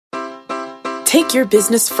Take your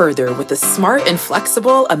business further with the smart and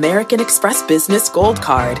flexible American Express Business Gold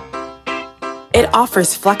Card. It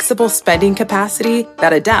offers flexible spending capacity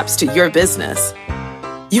that adapts to your business.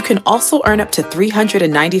 You can also earn up to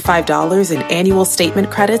 $395 in annual statement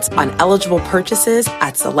credits on eligible purchases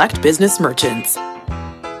at select business merchants.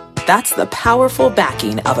 That's the powerful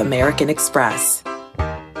backing of American Express.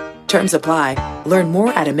 Terms apply. Learn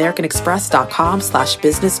more at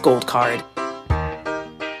americanexpress.com/business gold card.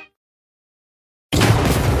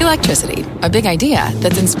 Electricity, a big idea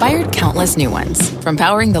that's inspired countless new ones. From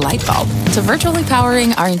powering the light bulb to virtually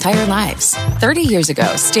powering our entire lives. 30 years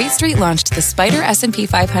ago, State Street launched the Spider S&P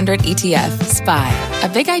 500 ETF, SPY. A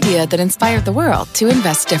big idea that inspired the world to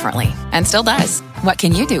invest differently. And still does. What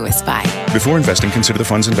can you do with SPY? Before investing, consider the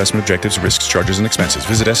fund's investment objectives, risks, charges, and expenses.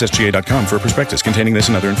 Visit ssga.com for a prospectus containing this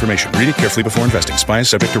and other information. Read it carefully before investing. SPY is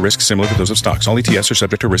subject to risks similar to those of stocks. All ETFs are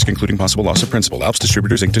subject to risk, including possible loss of principal. Alps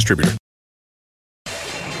Distributors, Inc. Distributor.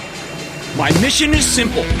 My mission is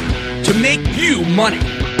simple, to make you money.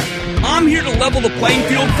 I'm here to level the playing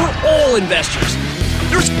field for all investors.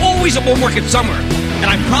 There's always a bull market somewhere, and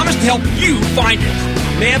I promise to help you find it.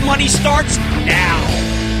 Mad Money starts now.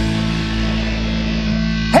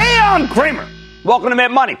 Hey, I'm Kramer. Welcome to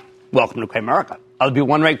Mad Money. Welcome to Cramerica. I'll be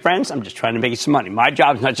one-rank friends. I'm just trying to make you some money. My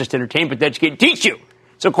job is not just to entertain, but to educate and teach you.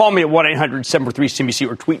 So call me at 1-800-743-CNBC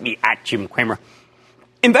or tweet me at Jim Cramer.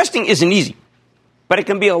 Investing isn't easy. But it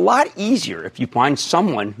can be a lot easier if you find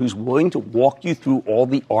someone who's willing to walk you through all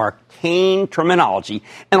the arcane terminology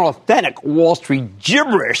and authentic Wall Street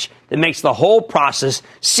gibberish that makes the whole process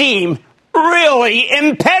seem really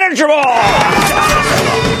impenetrable.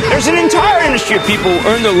 There's an entire industry of people who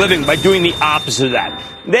earn their living by doing the opposite of that.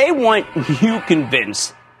 They want you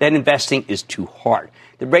convinced that investing is too hard.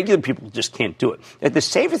 The regular people just can't do it. That the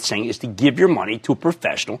safest thing is to give your money to a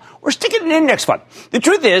professional or stick it in an index fund. The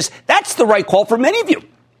truth is, that's the right call for many of you.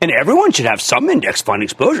 And everyone should have some index fund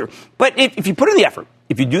exposure. But if you put in the effort,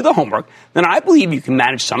 if you do the homework, then I believe you can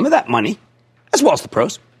manage some of that money, as well as the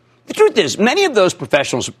pros. The truth is, many of those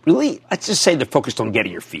professionals really, let's just say they're focused on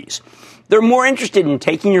getting your fees. They're more interested in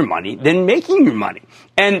taking your money than making your money.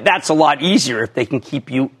 And that's a lot easier if they can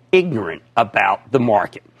keep you ignorant about the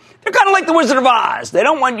market. They're kind of like the Wizard of Oz. They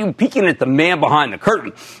don't want you peeking at the man behind the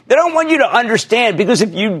curtain. They don't want you to understand, because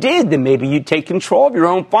if you did, then maybe you'd take control of your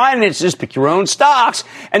own finances, pick your own stocks,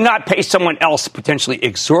 and not pay someone else potentially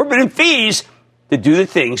exorbitant fees to do the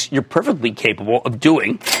things you're perfectly capable of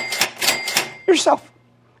doing yourself.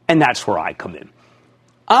 And that's where I come in.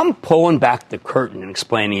 I'm pulling back the curtain and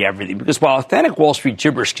explaining everything, because while authentic Wall Street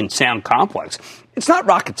gibberish can sound complex, it's not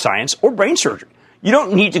rocket science or brain surgery. You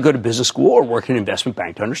don't need to go to business school or work in an investment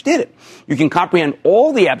bank to understand it. You can comprehend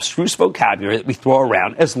all the abstruse vocabulary that we throw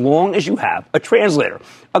around as long as you have a translator,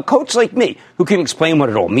 a coach like me who can explain what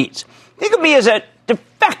it all means. Think of me as a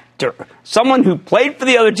defector, someone who played for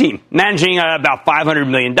the other team, managing about $500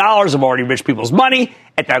 million of already rich people's money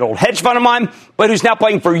at that old hedge fund of mine, but who's now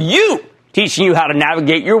playing for you, teaching you how to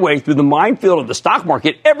navigate your way through the minefield of the stock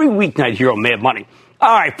market every weeknight here on Mad Money.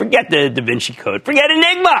 All right, forget the Da Vinci Code. Forget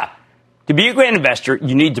Enigma. To be a grand investor,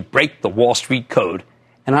 you need to break the Wall Street code,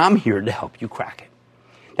 and I'm here to help you crack it.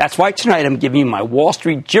 That's why tonight I'm giving you my Wall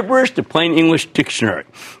Street gibberish to plain English dictionary.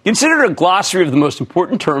 Consider it a glossary of the most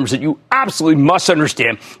important terms that you absolutely must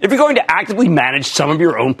understand if you're going to actively manage some of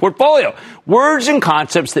your own portfolio. Words and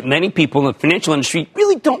concepts that many people in the financial industry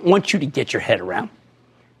really don't want you to get your head around,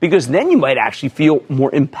 because then you might actually feel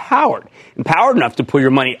more empowered enough to pull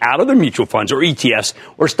your money out of the mutual funds or ETFs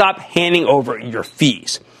or stop handing over your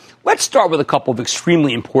fees. Let's start with a couple of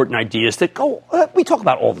extremely important ideas that we talk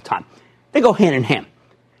about all the time. They go hand in hand.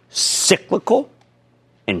 Cyclical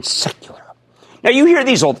and secular. Now, you hear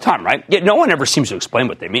these all the time, right? Yet no one ever seems to explain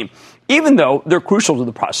what they mean, even though they're crucial to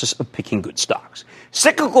the process of picking good stocks.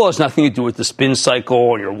 Cyclical has nothing to do with the spin cycle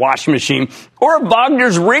or your washing machine or a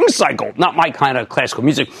Wagner's ring cycle, not my kind of classical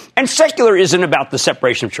music. And secular isn't about the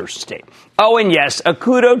separation of church and state. Oh, and yes, a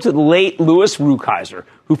kudo to the late Louis Rukeyser,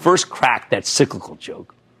 who first cracked that cyclical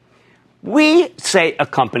joke. We say a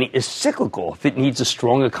company is cyclical if it needs a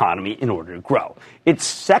strong economy in order to grow. It's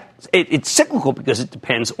cyclical because it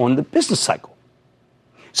depends on the business cycle.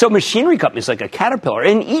 So machinery companies like a Caterpillar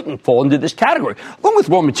and Eaton fall into this category, along with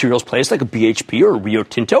raw materials players like a BHP or a Rio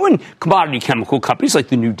Tinto and commodity chemical companies like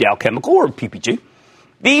the new Dow Chemical or PPG.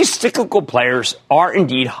 These cyclical players are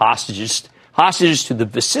indeed hostages to the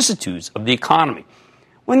vicissitudes of the economy.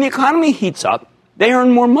 When the economy heats up, they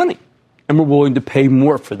earn more money, and we're willing to pay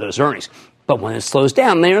more for those earnings. But when it slows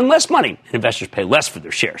down, they earn less money, and investors pay less for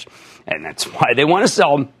their shares. And that's why they want to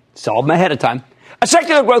sell them ahead of time. A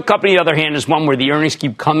secular growth company, on the other hand, is one where the earnings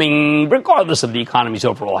keep coming regardless of the economy's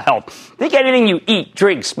overall health. Think anything you eat,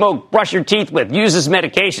 drink, smoke, brush your teeth with, use as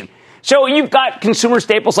medication. So you've got consumer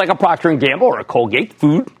staples like a Procter & Gamble or a Colgate,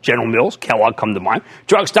 food, General Mills, Kellogg come to mind.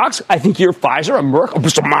 Drug stocks, I think you're Pfizer, a Merck, a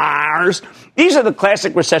Bristol Myers. These are the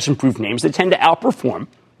classic recession-proof names that tend to outperform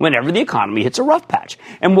whenever the economy hits a rough patch.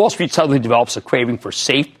 And Wall Street suddenly develops a craving for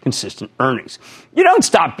safe, consistent earnings. You don't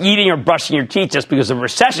stop eating or brushing your teeth just because of a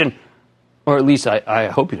recession, or at least I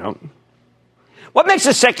hope you don't. What makes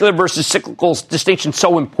the secular versus cyclical distinction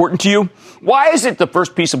so important to you? Why is it the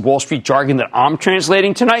first piece of Wall Street jargon that I'm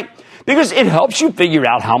translating tonight? Because it helps you figure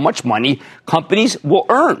out how much money companies will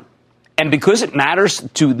earn. And because it matters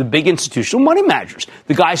to the big institutional money managers,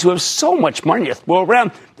 the guys who have so much money to throw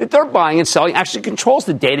around that they're buying and selling actually controls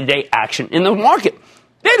the day-to-day action in the market.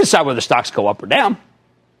 They decide whether stocks go up or down.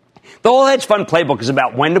 The whole hedge fund playbook is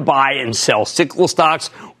about when to buy and sell cyclical stocks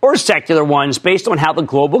or secular ones based on how the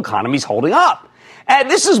global economy is holding up. And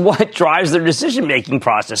this is what drives their decision-making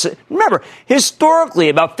process. Remember, historically,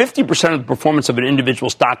 about 50% of the performance of an individual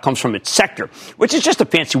stock comes from its sector, which is just a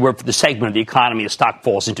fancy word for the segment of the economy a stock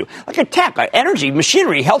falls into, like a tech, energy,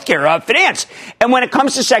 machinery, healthcare, finance. And when it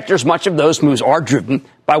comes to sectors, much of those moves are driven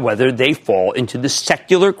by whether they fall into the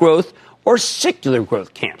secular growth or secular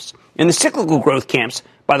growth camps. And the cyclical growth camps,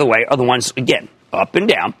 by the way, are the ones, again, up and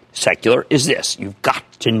down. Secular is this. You've got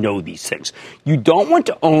to know these things. You don't want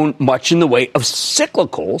to own much in the way of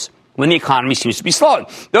cyclicals when the economy seems to be slowing.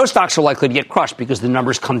 Those stocks are likely to get crushed because the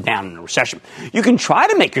numbers come down in a recession. You can try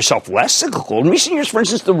to make yourself less cyclical. In recent years, for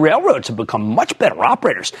instance, the railroads have become much better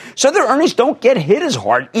operators, so their earnings don't get hit as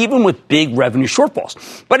hard, even with big revenue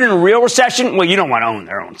shortfalls. But in a real recession, well, you don't want to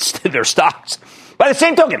own their stocks. By the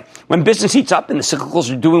same token, when business heats up and the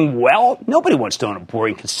cyclicals are doing well, nobody wants to own a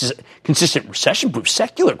boring, consistent recession-proof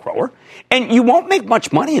secular grower. And you won't make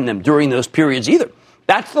much money in them during those periods either.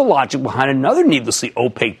 That's the logic behind another needlessly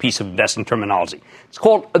opaque piece of investing terminology. It's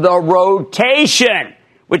called the rotation,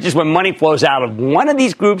 which is when money flows out of one of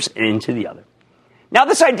these groups into the other. Now,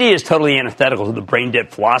 this idea is totally antithetical to the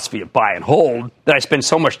brain-dead philosophy of buy and hold that I spend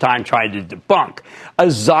so much time trying to debunk.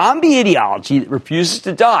 A zombie ideology that refuses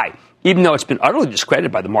to die, even though it's been utterly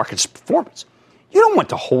discredited by the market's performance. You don't want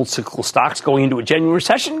to hold cyclical stocks going into a genuine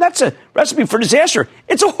recession. That's a recipe for disaster.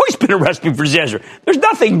 It's always been a recipe for disaster. There's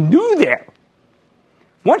nothing new there.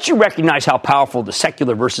 Once you recognize how powerful the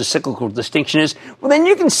secular versus cyclical distinction is, well, then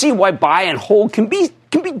you can see why buy and hold can be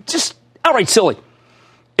just outright silly.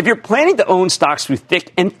 If you're planning to own stocks through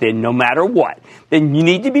thick and thin, no matter what, then you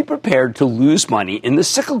need to be prepared to lose money in the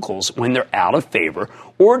cyclicals when they're out of favor,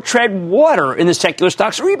 or tread water in the secular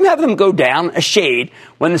stocks, or even have them go down a shade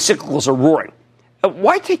when the cyclicals are roaring.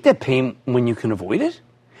 Why take that pain when you can avoid it?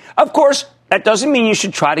 Of course, that doesn't mean you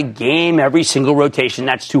should try to game every single rotation.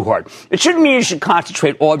 That's too hard. It shouldn't mean you should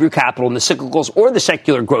concentrate all of your capital in the cyclicals or the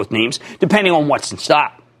secular growth names, depending on what's in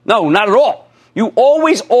stock. No, not at all. You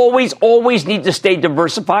always need to stay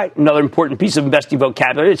diversified. Another important piece of investing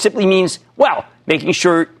vocabulary. It simply means, well, making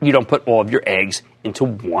sure you don't put all of your eggs into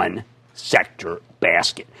one sector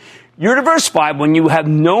basket. You're diversified when you have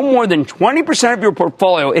no more than 20% of your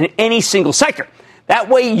portfolio in any single sector. That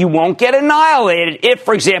way you won't get annihilated if,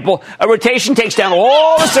 for example, a rotation takes down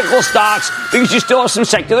all the cyclical stocks because you still have some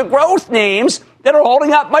secular growth names that are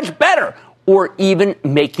holding up much better or even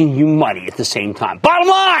making you money at the same time. Bottom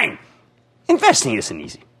line, investing isn't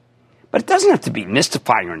easy. But it doesn't have to be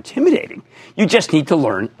mystifying or intimidating. You just need to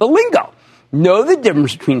learn the lingo. Know the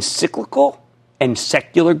difference between cyclical and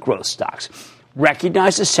secular growth stocks.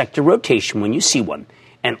 Recognize the sector rotation when you see one.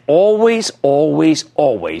 And always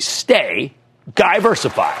stay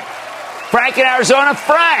diversified. Frank in Arizona.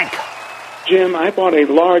 Frank. Jim, I bought a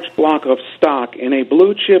large block of stock in a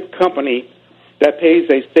blue chip company that pays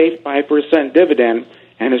a safe 5% dividend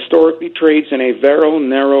and historically trades in a very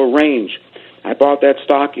narrow range. I bought that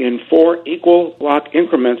stock in 4 equal block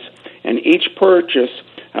increments, and each purchase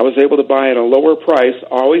I was able to buy at a lower price,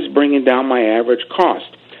 always bringing down my average cost.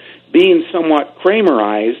 Being somewhat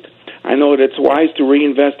Kramerized, I know that it's wise to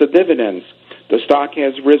reinvest the dividends. The stock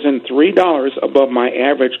has risen $3 above my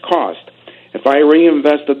average cost. If I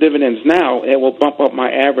reinvest the dividends now, it will bump up my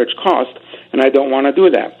average cost, and I don't want to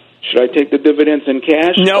do that. Should I take the dividends in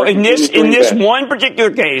cash? No, in this one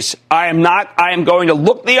particular case, I am going to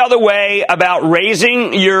look the other way about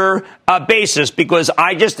raising your basis, because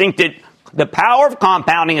I just think that the power of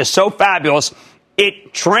compounding is so fabulous,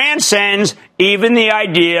 it transcends even the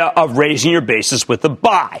idea of raising your basis with a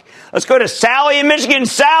buy. Let's go to Sally in Michigan.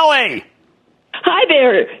 Sally. Hi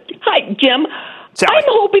there. Hi, Jim. Sally. I'm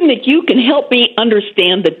hoping that you can help me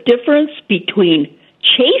understand the difference between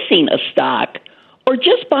chasing a stock or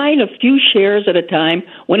just buying a few shares at a time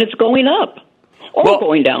when it's going up or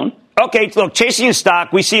going down? Okay, look, chasing a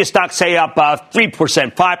stock, we see a stock, say, up 3%,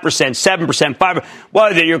 5%, 7%, 5%.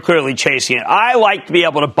 Well, then you're clearly chasing it. I like to be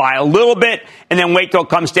able to buy a little bit and then wait till it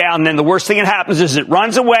comes down. And then the worst thing that happens is it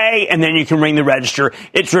runs away, and then you can ring the register.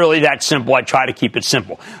 It's really that simple. I try to keep it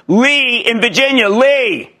simple. Lee in Virginia.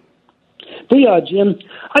 Lee. Jim,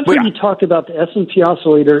 I've heard you talk about the S&P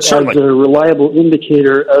oscillator as a Certainly. reliable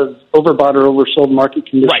indicator of overbought or oversold market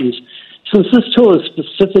conditions. Right. Since this tool is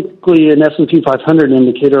specifically an S&P 500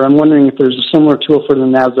 indicator, I'm wondering if there's a similar tool for the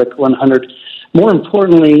NASDAQ 100. More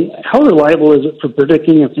importantly, how reliable is it for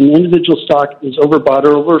predicting if an individual stock is overbought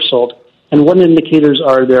or oversold? And what indicators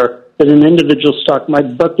are there that an individual stock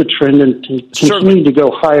might buck the trend and continue to go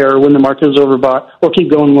higher when the market is overbought or keep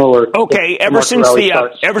going lower? Okay, ever since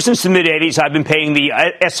the mid-'80s, I've been paying the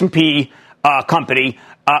S&P company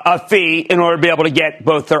a fee in order to be able to get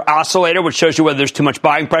both their oscillator, which shows you whether there's too much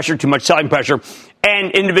buying pressure, too much selling pressure,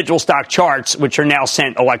 and individual stock charts, which are now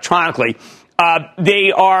sent electronically.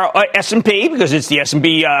 They are S&P because it's the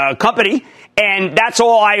S&P company, and that's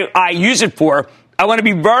all I use it for. I want to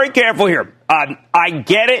be very careful here. I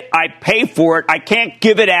get it. I pay for it. I can't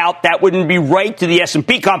give it out. That wouldn't be right to the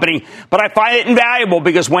S&P company, but I find it invaluable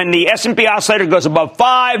because when the S&P oscillator goes above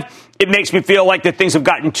 5, it makes me feel like that things have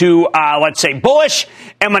gotten too, let's say, bullish.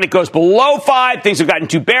 And when it goes below 5, things have gotten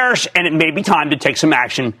too bearish, and it may be time to take some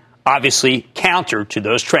action, obviously, counter to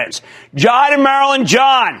those trends. John in Maryland.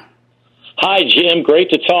 John. Hi, Jim. Great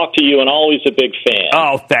to talk to you, and always a big fan.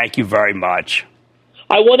 Oh, thank you very much.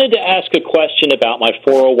 I wanted to ask a question about my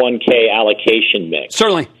 401k allocation mix.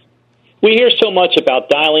 Certainly. We hear so much about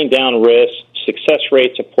dialing down risk, success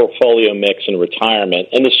rates of portfolio mix in retirement,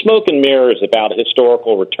 and the smoke and mirrors about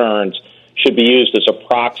historical returns should be used as a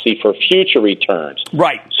proxy for future returns.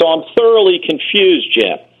 Right. So I'm thoroughly confused,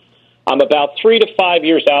 Jim. I'm about 3 to 5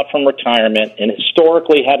 years out from retirement and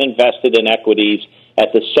historically had invested in equities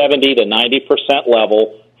at the 70 to 90%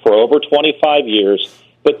 level for over 25 years,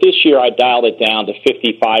 but this year I dialed it down to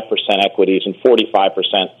 55% equities and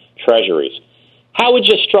 45% treasuries. How would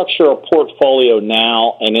you structure a portfolio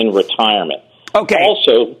now and in retirement? Okay.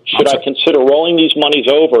 Also, should I consider rolling these monies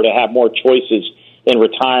over to have more choices in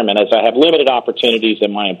retirement, as I have limited opportunities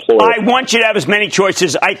in my employer? I want you to have as many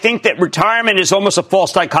choices. I think that retirement is almost a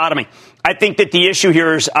false dichotomy. I think that the issue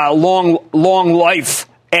here is long life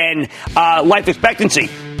and life expectancy.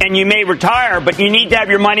 And you may retire, but you need to have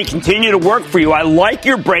your money continue to work for you. I like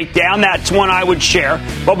your breakdown. That's one I would share.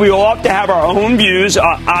 But we all have to have our own views,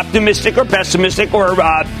 optimistic or pessimistic, or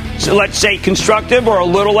let's say constructive or a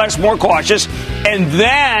little less, more cautious. And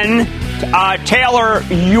then tailor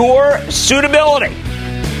your suitability.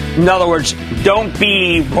 In other words, don't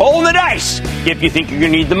be rolling the dice if you think you're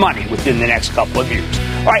going to need the money within the next couple of years.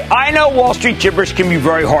 All right, I know Wall Street gibberish can be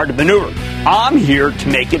very hard to maneuver. I'm here to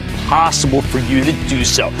make it possible for you to do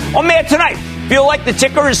so. On Mad Tonight, feel like the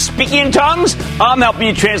ticker is speaking in tongues? I'm helping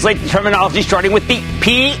you translate the terminology starting with the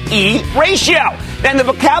P/E ratio. Then the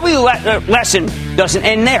vocabulary lesson doesn't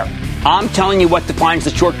end there. I'm telling you what defines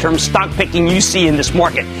the short-term stock picking you see in this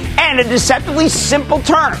market, and a deceptively simple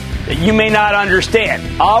term that you may not understand.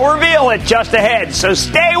 I'll reveal it just ahead, so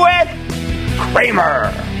stay with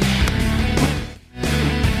Cramer.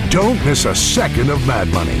 Don't miss a second of Mad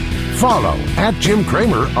Money. Follow @Jim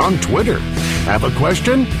Cramer on Twitter. Have a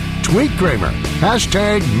question? Tweet Cramer.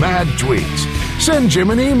 #MadTweets. Send Jim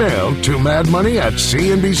an email to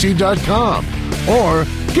madmoney@cnbc.com or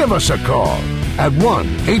give us a call at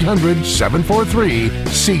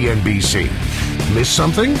 1-800-743-CNBC. Miss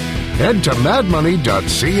something? Head to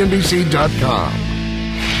madmoney.cnbc.com.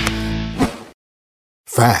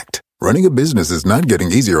 Fact. Running a business is not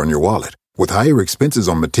getting easier on your wallet. With higher expenses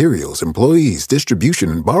on materials, employees, distribution,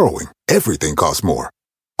 and borrowing, everything costs more.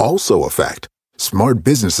 Also a fact. Smart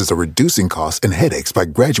businesses are reducing costs and headaches by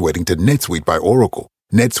graduating to NetSuite by Oracle.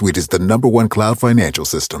 NetSuite is the #1 cloud financial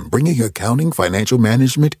system, bringing accounting, financial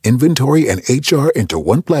management, inventory, and HR into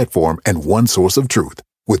one platform and one source of truth.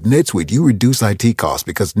 With NetSuite, you reduce IT costs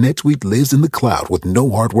because NetSuite lives in the cloud with no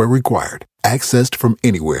hardware required. Accessed from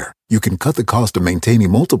anywhere, you can cut the cost of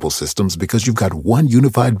maintaining multiple systems because you've got one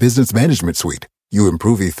unified business management suite. You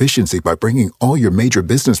improve efficiency by bringing all your major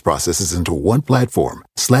business processes into one platform,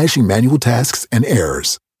 slashing manual tasks and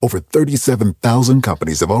errors. Over 37,000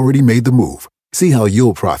 companies have already made the move. See how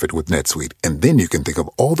you'll profit with NetSuite, and then you can think of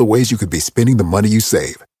all the ways you could be spending the money you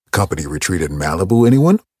save. Company retreat in Malibu,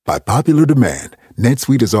 anyone? By popular demand,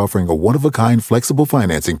 NetSuite is offering a one-of-a-kind flexible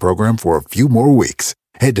financing program for a few more weeks.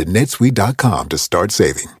 Head to netsuite.com to start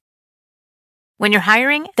saving. When you're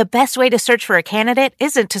hiring, the best way to search for a candidate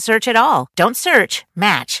isn't to search at all. Don't search,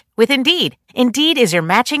 match with Indeed. Indeed is your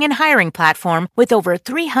matching and hiring platform with over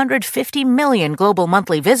 350 million global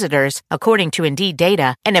monthly visitors, according to Indeed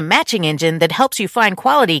data, and a matching engine that helps you find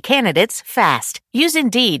quality candidates fast. Use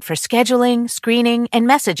Indeed for scheduling, screening, and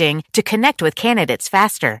messaging to connect with candidates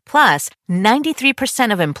faster. Plus,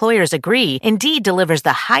 93% of employers agree Indeed delivers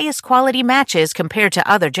the highest quality matches compared to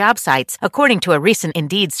other job sites, according to a recent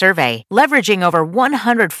Indeed survey. Leveraging over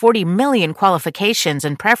 140 million qualifications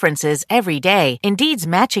and preferences every day, Indeed's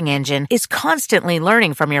matching engine is constantly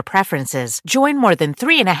learning from your preferences. Join more than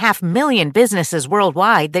 3.5 million businesses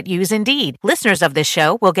worldwide that use Indeed. Listeners of this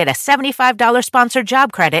show will get a $75 sponsored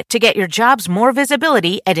job credit to get your jobs more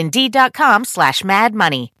visibility at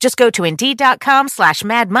Indeed.com/madmoney. Just go to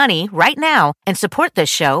Indeed.com/madmoney right now and support this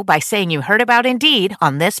show by saying you heard about Indeed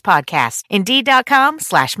on this podcast.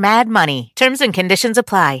 Indeed.com/madmoney. Terms and conditions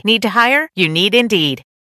apply. Need to hire? You need Indeed.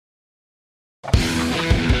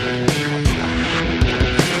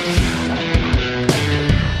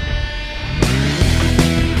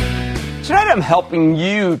 Tonight I'm helping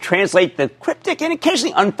you translate the cryptic and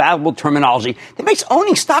occasionally unfathomable terminology that makes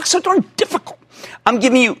owning stocks so darn difficult. I'm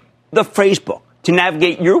giving you the phrase book to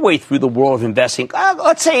navigate your way through the world of investing.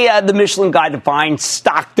 Let's say the Michelin Guide to Fine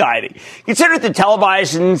Stock Diving. Consider it the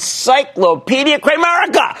televised encyclopedia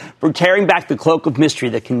Cramerica for tearing back the cloak of mystery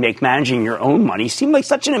that can make managing your own money seem like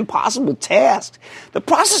such an impossible task. The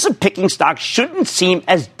process of picking stocks shouldn't seem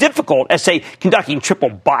as difficult as, say, conducting triple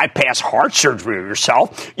bypass heart surgery of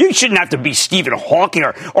yourself. You shouldn't have to be Stephen Hawking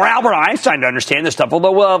or Albert Einstein to understand this stuff,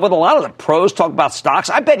 although with a lot of the pros talk about stocks,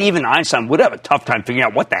 I bet even Einstein would have a tough time figuring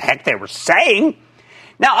out what the heck they were saying.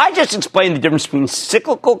 Now, I just explained the difference between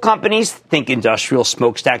cyclical companies, think industrial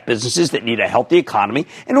smokestack businesses that need a healthy economy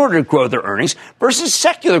in order to grow their earnings, versus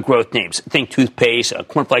secular growth names, think toothpaste,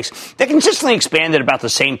 cornflakes, that consistently expand at about the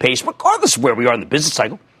same pace regardless of where we are in the business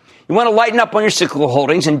cycle. You want to lighten up on your cyclical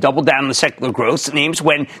holdings and double down on the secular growth names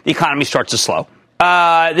when the economy starts to slow.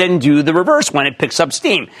 Then do the reverse when it picks up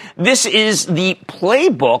steam. This is the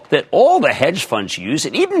playbook that all the hedge funds use.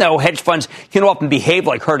 And even though hedge funds can often behave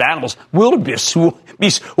like herd animals, wildebeests who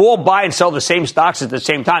all buy and sell the same stocks at the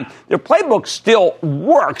same time, their playbook still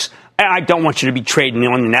works. And I don't want you to be trading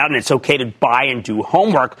on and out, and it's okay to buy and do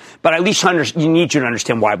homework, but at least you need you to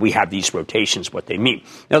understand why we have these rotations, what they mean.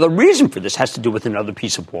 Now, the reason for this has to do with another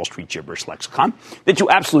piece of Wall Street gibberish lexicon that you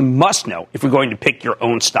absolutely must know if you're going to pick your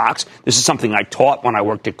own stocks. This is something I taught when I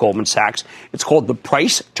worked at Goldman Sachs. It's called the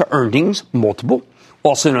price-to-earnings multiple,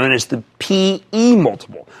 also known as the PE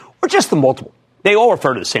multiple, or just the multiple. They all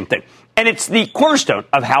refer to the same thing. And it's the cornerstone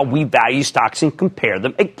of how we value stocks and compare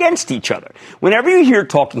them against each other. Whenever you hear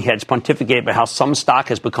talking heads pontificate about how some stock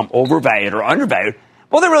has become overvalued or undervalued,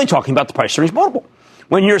 well, they're really talking about the price-earnings multiple.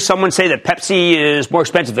 When you hear someone say that Pepsi is more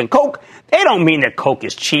expensive than Coke, they don't mean that Coke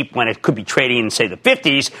is cheap when it could be trading in, say, the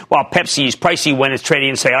 50s, while Pepsi is pricey when it's trading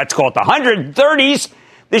in, say, let's call it the 130s.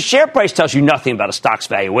 The share price tells you nothing about a stock's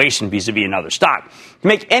valuation vis-a-vis another stock. To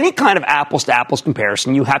make any kind of apples-to-apples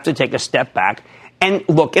comparison, you have to take a step back and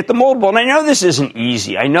look at the multiple. And I know this isn't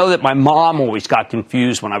easy. I know that my mom always got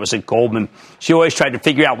confused when I was at Goldman. She always tried to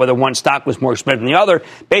figure out whether one stock was more expensive than the other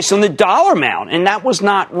based on the dollar amount, and that was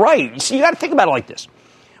not right. So you got to think about it like this.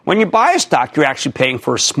 When you buy a stock, you're actually paying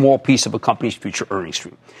for a small piece of a company's future earnings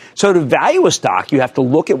stream. So to value a stock, you have to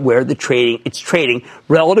look at where it's trading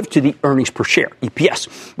relative to the earnings per share,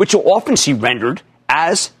 EPS, which you'll often see rendered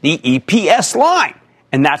as the EPS line.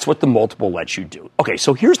 And that's what the multiple lets you do. Okay,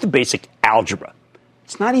 so here's the basic algebra.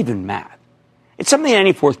 It's not even math. It's something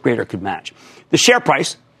any fourth grader could manage. The share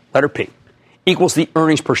price, letter P, equals the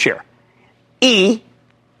earnings per share. E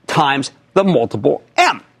times the multiple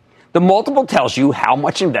M. The multiple tells you how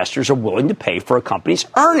much investors are willing to pay for a company's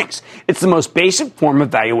earnings. It's the most basic form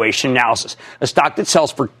of valuation analysis. A stock that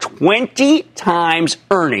sells for 20 times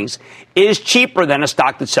earnings is cheaper than a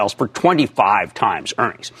stock that sells for 25 times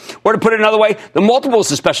earnings. Or to put it another way, the multiple is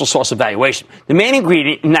the special sauce of valuation. The main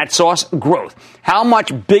ingredient in that sauce, growth. How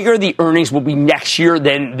much bigger the earnings will be next year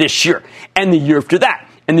than this year, and the year after that,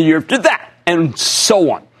 and the year after that, and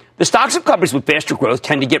so on. The stocks of companies with faster growth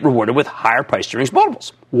tend to get rewarded with higher price earnings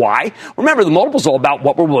multiples. Why? Remember, the multiple is all about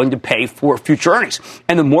what we're willing to pay for future earnings.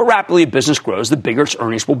 And the more rapidly a business grows, the bigger its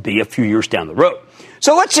earnings will be a few years down the road.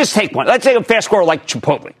 So let's just take one. Let's take a fast grower like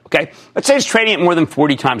Chipotle, okay? Let's say it's trading at more than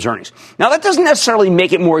 40 times earnings. Now, that doesn't necessarily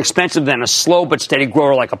make it more expensive than a slow but steady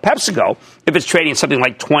grower like a PepsiCo if it's trading at something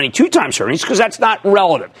like 22 times earnings, because that's not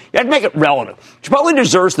relative. You have to make it relative. Chipotle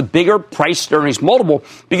deserves the bigger price earnings multiple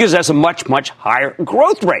because it has a much, much higher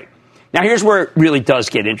growth rate. Now, here's where it really does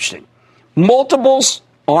get interesting. Multiples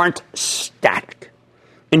aren't static.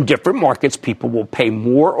 In different markets, people will pay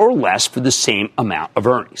more or less for the same amount of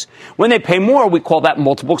earnings. When they pay more, we call that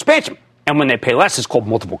multiple expansion. And when they pay less, it's called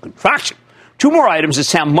multiple contraction. Two more items that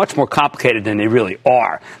sound much more complicated than they really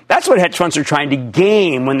are. That's what hedge funds are trying to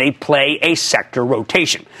gain when they play a sector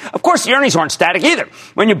rotation. Of course, the earnings aren't static either.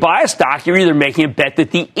 When you buy a stock, you're either making a bet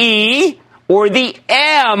that the E or the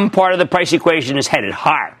M part of the price equation is headed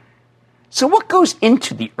higher. So what goes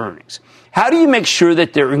into the earnings? How do you make sure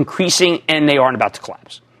that they're increasing and they aren't about to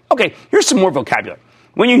collapse? Okay, here's some more vocabulary.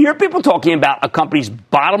 When you hear people talking about a company's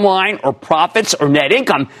bottom line or profits or net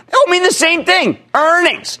income, they all mean the same thing,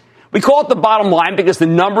 earnings. We call it the bottom line because the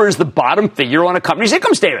number is the bottom figure on a company's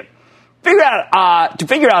income statement. To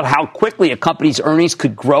figure out how quickly a company's earnings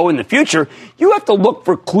could grow in the future, you have to look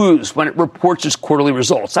for clues when it reports its quarterly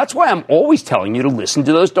results. That's why I'm always telling you to listen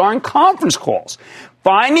to those darn conference calls.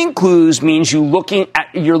 Finding clues means you're looking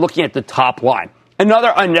at the top line.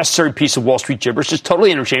 Another unnecessary piece of Wall Street gibberish is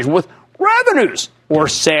totally interchangeable with revenues or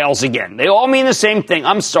sales again. They all mean the same thing.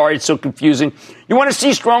 I'm sorry, it's so confusing. You want to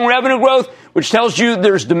see strong revenue growth, which tells you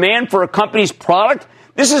there's demand for a company's product?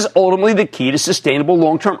 This is ultimately the key to sustainable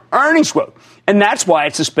long-term earnings growth. And that's why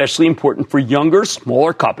it's especially important for younger,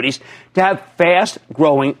 smaller companies to have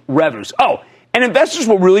fast-growing revenues. Oh, and investors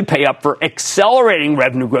will really pay up for accelerating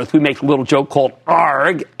revenue growth. We make a little joke called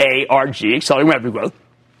ARG, A-R-G, accelerating revenue growth,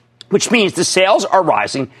 which means the sales are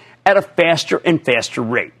rising at a faster and faster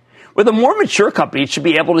rate. With a more mature company, it should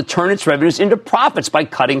be able to turn its revenues into profits by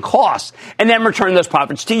cutting costs and then return those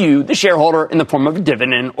profits to you, the shareholder, in the form of a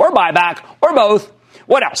dividend or buyback or both.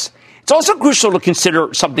 What else? It's also crucial to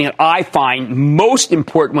consider something that I find most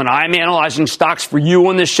important when I'm analyzing stocks for you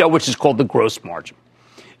on this show, which is called the gross margin.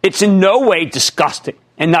 It's in no way disgusting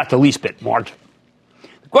and not the least bit margin.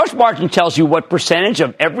 The gross margin tells you what percentage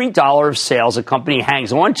of every dollar of sales a company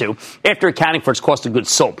hangs on to after accounting for its cost of goods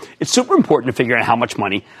sold. It's super important to figure out how much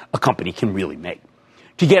money a company can really make.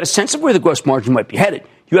 To get a sense of where the gross margin might be headed,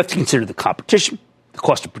 you have to consider the competition, the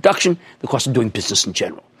cost of production, the cost of doing business in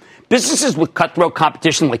general. Businesses with cutthroat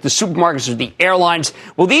competition like the supermarkets or the airlines,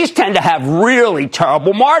 well, these tend to have really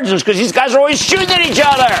terrible margins because these guys are always shooting at each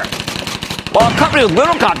other. While a company with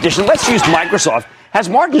little competition, let's use Microsoft, has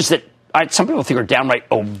margins that some people think are downright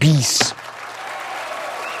obese.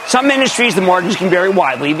 Some industries, the margins can vary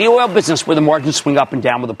widely. The oil business, where the margins swing up and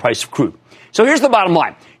down with the price of crude. So here's the bottom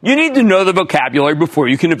line. You need to know the vocabulary before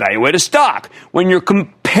you can evaluate a stock. When you're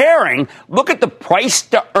comparing, look at the price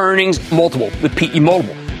to earnings multiple, the PE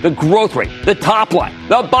multiple, the growth rate, the top line,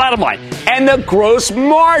 the bottom line, and the gross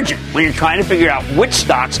margin when you're trying to figure out which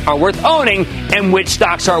stocks are worth owning and which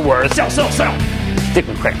stocks are worth sell. Stick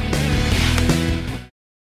with Cramer.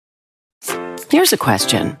 Here's a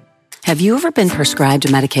question. Have you ever been prescribed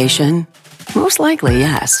a medication? Most likely,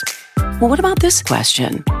 yes. Well, what about this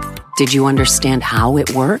question? Did you understand how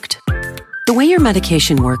it worked? The way your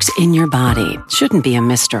medication works in your body shouldn't be a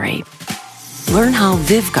mystery. Learn how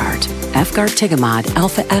Vyvgart, Efgartigimod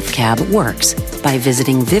Alpha FCAB works by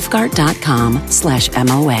visiting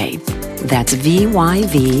Vyvgart.com/MOA. That's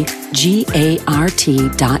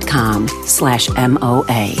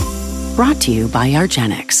VYVGART.com/MOA. Brought to you by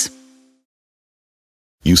argenx.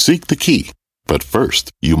 You seek the key, but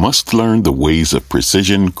first, you must learn the ways of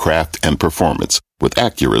precision, craft, and performance with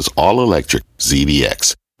Acura's all-electric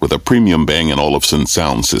ZDX. With a premium Bang & Olufsen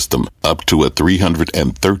sound system up to a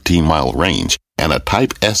 313-mile range and a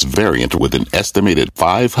Type S variant with an estimated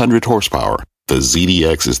 500 horsepower, the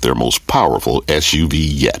ZDX is their most powerful SUV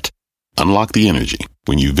yet. Unlock the energy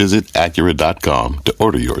when you visit Acura.com to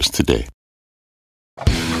order yours today.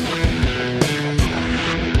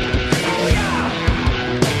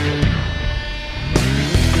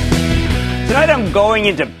 Tonight I'm going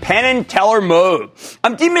into Penn and Teller mode.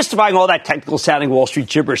 I'm demystifying all that technical sounding Wall Street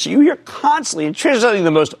gibberish you hear constantly and translating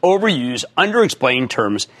the most overused, underexplained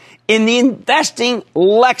terms in the investing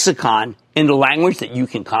lexicon into language that you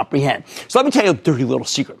can comprehend. So let me tell you a dirty little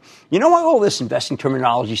secret. You know why all this investing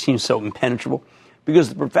terminology seems so impenetrable? Because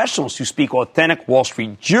the professionals who speak authentic Wall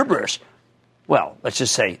Street gibberish, well, let's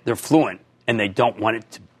just say they're fluent and they don't want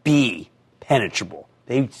it to be penetrable.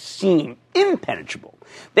 They seem impenetrable.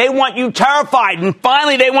 They want you terrified, and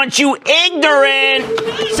finally they want you ignorant.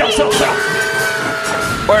 Sell.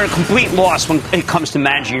 Or at a complete loss when it comes to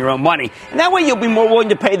managing your own money. And that way you'll be more willing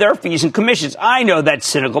to pay their fees and commissions. I know that's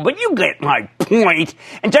cynical, but you get my point.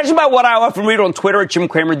 And judging by what I often read on Twitter at Jim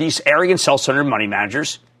Cramer, these arrogant, self-centered money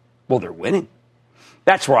managers, well, they're winning.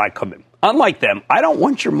 That's where I come in. Unlike them, I don't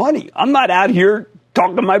want your money. I'm not out here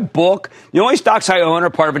talking my book. The only stocks I own are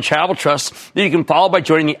part of a charitable trust that you can follow by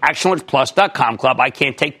joining the ActionAlertsPlus.com club. I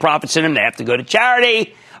can't take profits in them. They have to go to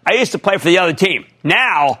charity. I used to play for the other team.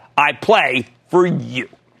 Now I play for you.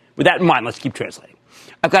 With that in mind, let's keep translating.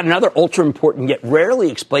 I've got another ultra important yet rarely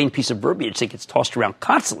explained piece of verbiage that gets tossed around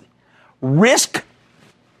constantly. risk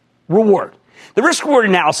reward. The risk-reward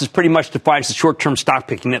analysis pretty much defines the short-term stock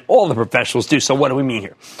picking that all the professionals do. So what do we mean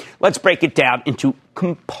here? Let's break it down into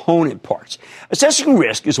component parts. Assessing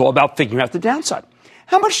risk is all about figuring out the downside.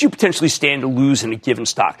 How much do you potentially stand to lose in a given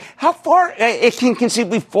stock? How far it can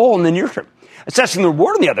conceivably fall in the near term? Assessing the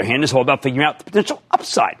reward, on the other hand, is all about figuring out the potential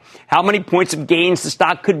upside. How many points of gains the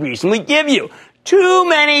stock could reasonably give you? Too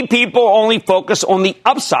many people only focus on the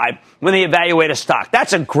upside when they evaluate a stock.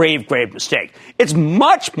 That's a grave, grave mistake. It's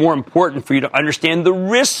much more important for you to understand the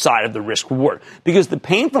risk side of the risk reward, because the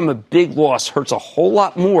pain from a big loss hurts a whole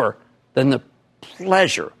lot more than the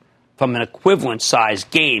pleasure from an equivalent size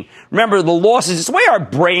gain. Remember, the losses, it's the way our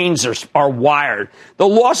brains are wired. The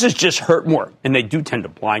losses just hurt more, and they do tend to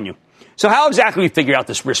blind you. So how exactly do we figure out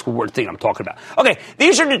this risk-reward thing I'm talking about? Okay,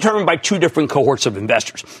 these are determined by two different cohorts of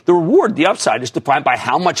investors. The reward, the upside, is defined by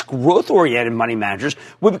how much growth-oriented money managers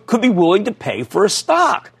could be willing to pay for a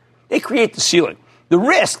stock. They create the ceiling. The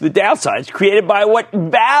risk, the downside, is created by what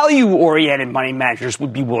value-oriented money managers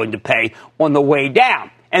would be willing to pay on the way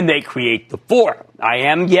down. And they create the floor. I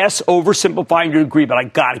am, yes, oversimplifying to a degree, but I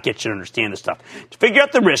got to get you to understand this stuff. To figure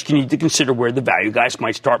out the risk, you need to consider where the value guys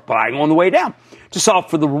might start buying on the way down. To solve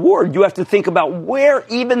for the reward, you have to think about where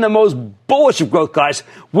even the most bullish of growth guys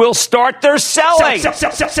will start their selling.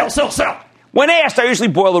 Sell. When asked, I usually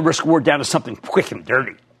boil the risk reward down to something quick and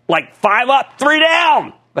dirty, like 5 up, 3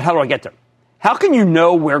 down. But how do I get there? How can you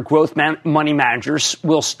know where growth money managers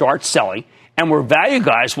will start selling and where value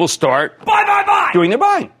guys will start doing their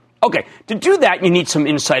buying? Okay, to do that, you need some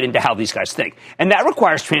insight into how these guys think. And that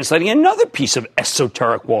requires translating another piece of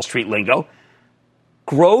esoteric Wall Street lingo,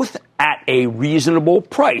 growth at a reasonable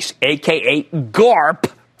price, a.k.a.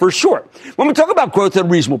 GARP for short. When we talk about growth at a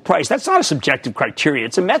reasonable price, that's not a subjective criteria.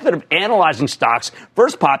 It's a method of analyzing stocks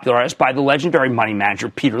first popularized by the legendary money manager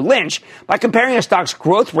Peter Lynch by comparing a stock's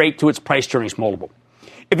growth rate to its price-earnings multiple.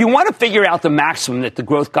 If you want to figure out the maximum that the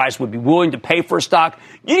growth guys would be willing to pay for a stock,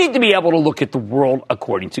 you need to be able to look at the world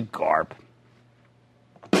according to GARP.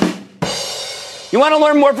 You want to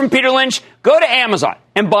learn more from Peter Lynch? Go to Amazon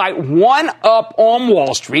and buy One Up on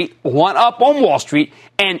Wall Street,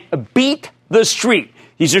 and Beat the Street.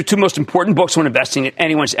 These are two most important books on investing that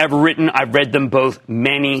anyone's ever written. I've read them both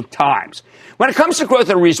many times. When it comes to growth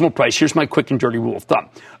at a reasonable price, here's my quick and dirty rule of thumb.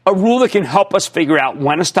 A rule that can help us figure out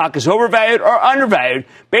when a stock is overvalued or undervalued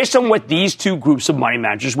based on what these two groups of money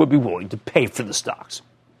managers would be willing to pay for the stocks.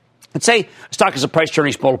 Let's say a stock has a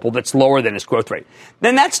price-earnings multiple that's lower than its growth rate.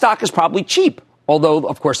 Then that stock is probably cheap, although,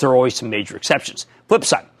 of course, there are always some major exceptions. Flip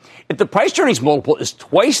side, if the price-earnings multiple is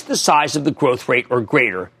twice the size of the growth rate or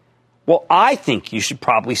greater, well, I think you should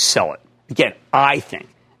probably sell it. Again, I think.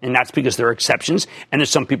 And that's because there are exceptions, and there's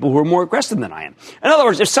some people who are more aggressive than I am. In other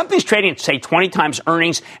words, if something's trading at, say, 20 times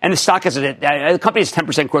earnings, and the stock has the company has a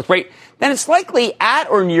 10% growth rate, then it's likely at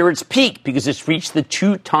or near its peak because it's reached the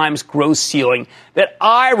 2 times growth ceiling that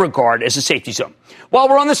I regard as a safety zone. While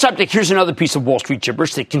we're on the subject, here's another piece of Wall Street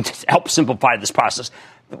gibberish that can help simplify this process.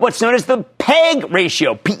 What's known as the PEG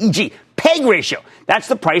ratio, P-E-G, PEG ratio. That's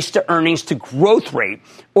the price to earnings to growth rate,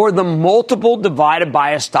 or the multiple divided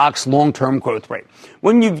by a stock's long-term growth rate.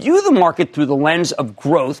 When you view the market through the lens of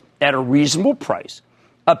growth at a reasonable price,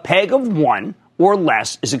 a PEG of 1 or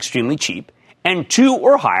less is extremely cheap, and 2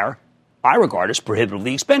 or higher I regard as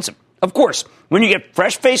prohibitively expensive. Of course, when you get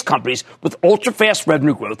fresh-faced companies with ultra-fast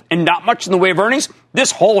revenue growth and not much in the way of earnings,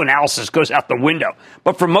 this whole analysis goes out the window.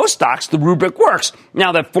 But for most stocks, the rubric works.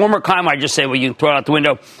 Now, that former comment I just say, well, you can throw it out the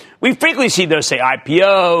window. We frequently see those, say,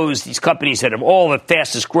 IPOs, these companies that have all the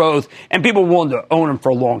fastest growth, and people are willing to own them for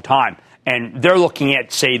a long time. And they're looking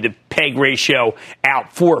at, say, the PEG ratio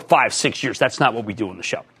out 4, 5, 6 years. That's not what we do on the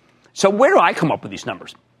show. So where do I come up with these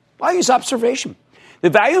numbers? I use observation. The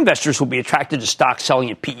value investors will be attracted to stocks selling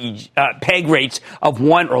at PEG rates of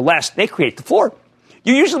 1 or less. They create the floor.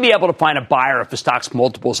 You usually be able to find a buyer if the stock's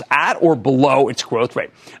multiple is at or below its growth rate,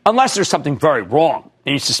 unless there's something very wrong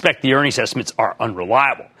and you suspect the earnings estimates are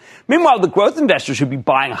unreliable. Meanwhile, the growth investors who be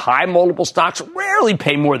buying high multiple stocks rarely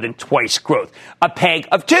pay more than twice growth, a PEG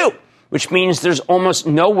of 2. Which means there's almost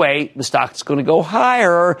no way the stock's going to go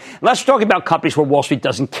higher, unless we're talking about companies where Wall Street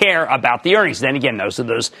doesn't care about the earnings. Then again, those are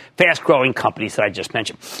those fast-growing companies that I just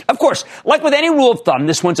mentioned. Of course, like with any rule of thumb,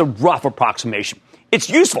 this one's a rough approximation. It's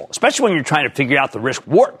useful, especially when you're trying to figure out the risk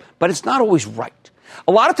reward, but it's not always right.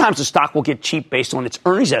 A lot of times the stock will get cheap based on its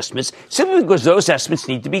earnings estimates simply because those estimates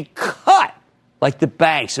need to be cut, like the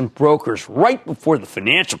banks and brokers right before the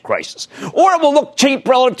financial crisis. Or it will look cheap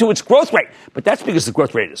relative to its growth rate, but that's because the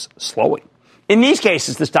growth rate is slowing. In these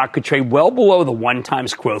cases, the stock could trade well below the 1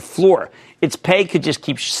 times growth floor. Its pay could just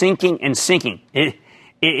keep sinking and sinking.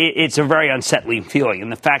 it's a very unsettling feeling.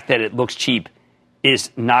 And the fact that it looks cheap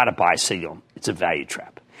is not a buy signal. It's a value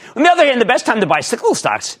trap. On the other hand, the best time to buy cyclical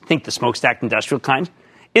stocks, think the smokestack industrial kind,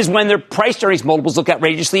 is when their price earnings multiples look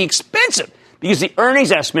outrageously expensive because the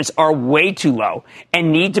earnings estimates are way too low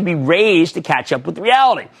and need to be raised to catch up with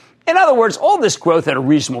reality. In other words, all this growth at a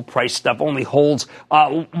reasonable price stuff only holds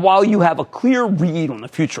while you have a clear read on the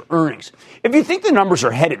future earnings. If you think the numbers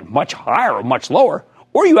are headed much higher or much lower,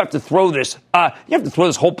 or you have to throw this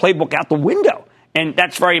whole playbook out the window. And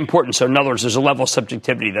that's very important. So in other words, there's a level of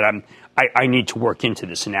subjectivity that I need to work into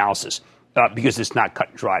this analysis because it's not cut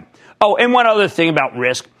and dry. Oh, and one other thing about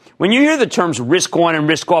risk. When you hear the terms risk on and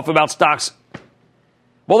risk off about stocks,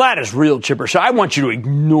 well, that is real gibberish. I want you to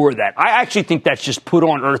ignore that. I actually think that's just put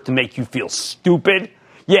on earth to make you feel stupid.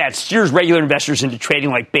 Yeah, it steers regular investors into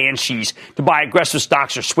trading like banshees to buy aggressive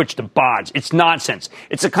stocks or switch to bonds. It's nonsense.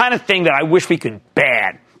 It's the kind of thing that I wish we could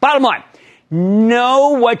ban. Bottom line,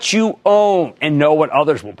 know what you own and know what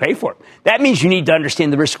others will pay for it. That means you need to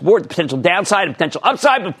understand the risk reward, the potential downside and potential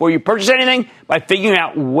upside before you purchase anything by figuring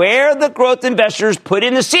out where the growth investors put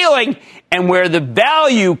in the ceiling and where the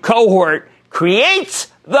value cohort creates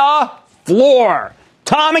the floor.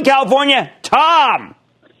 Tom in California. Tom.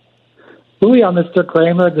 Booyah, Mr.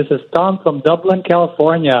 Cramer. This is Tom from Dublin,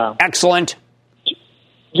 California. Excellent.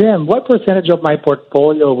 Jim, what percentage of my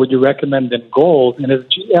portfolio would you recommend in gold? And is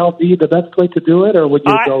GLD the best way to do it, or would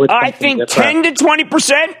you go with something I think different? 10 to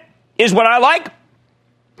 20% is what I like.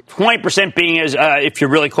 20% being as if you're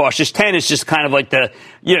really cautious. 10 is just kind of like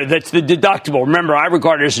that's the deductible. Remember, I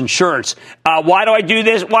regard it as insurance. Why do I do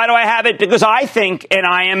this? Why do I have it? Because I think, and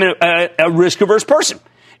I am a risk-averse person.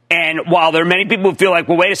 And while there are many people who feel like,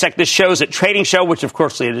 well, wait a sec, this show's a trading show, which of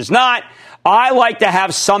course it is not, I like to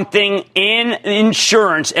have something in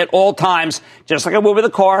insurance at all times, just like I would with a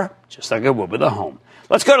car, just like I would with a home.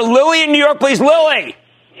 Let's go to Lily in New York, please. Lily.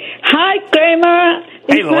 Hi, Kramer.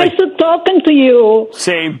 Hey, it's Lily. nice to talking to you.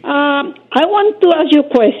 Same. I want to ask you a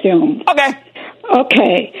question.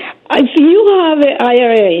 Okay. If you have an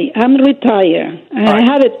IRA, I'm retired, and I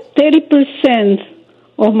have 30%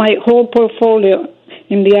 of my whole portfolio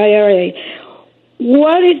in the IRA.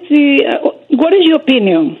 What is your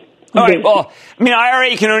opinion? All right. Well, I mean, IRA,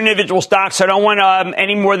 you can own individual stocks. I don't want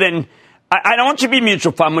any more than. I don't want you to be a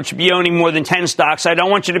mutual fund, which would be owning more than 10 stocks. I don't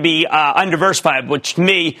want you to be undiversified, which to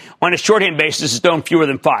me, on a shorthand basis, is own fewer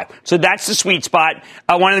than 5. So that's the sweet spot.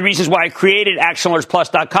 One of the reasons why I created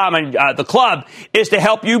ActionAlertsPlus.com and the club is to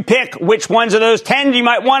help you pick which ones of those 10 you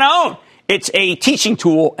might want to own. It's a teaching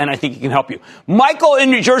tool, and I think it can help you. Michael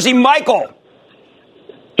in New Jersey. Michael.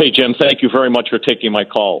 Hey, Jim, thank you very much for taking my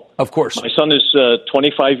call. Of course. My son is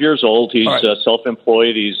 25 years old. He's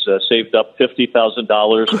self-employed. He's saved up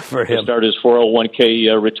 $50,000 to start his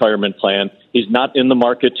 401k retirement plan. He's not in the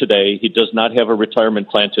market today. He does not have a retirement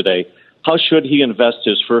plan today. How should he invest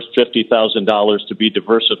his first $50,000 to be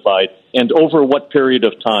diversified, and over what period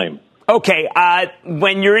of time? Okay,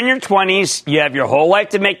 when you're in your 20s, you have your whole life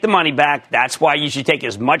to make the money back. That's why you should take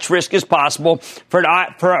as much risk as possible. For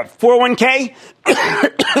a 401k,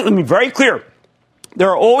 let me be very clear. There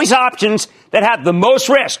are always options that have the most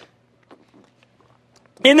risk.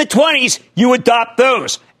 In the 20s, you adopt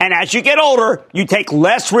those. And as you get older, you take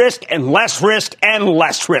less risk and less risk and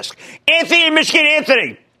less risk. Anthony in Michigan.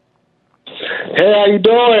 Anthony. Hey, how you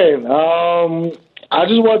doing? I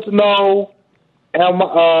just want to know,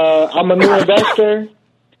 I'm a new investor.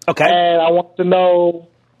 Okay. And I want to know,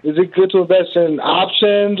 is it good to invest in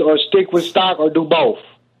options or stick with stock or do both?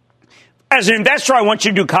 As an investor, I want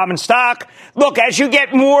you to do common stock. Look, as you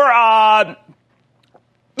get more, I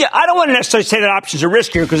don't want to necessarily say that options are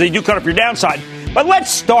riskier because they do cut up your downside. But let's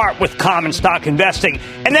start with common stock investing.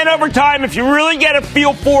 And then over time, if you really get a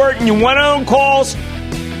feel for it and you want to own calls,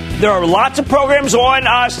 there are lots of programs on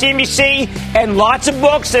CNBC and lots of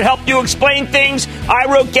books that help you explain things. I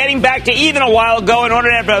wrote Getting Back to Even a while ago in order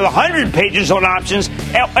to have 100 pages on options.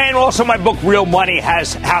 And also my book, Real Money,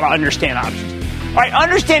 has how to understand options. All right,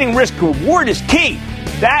 understanding risk reward is key.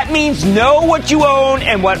 That means know what you own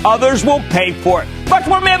and what others will pay for it. Much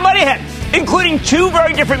more Mad Money ahead, including 2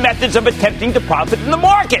 very different methods of attempting to profit in the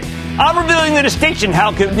market. I'm revealing the distinction,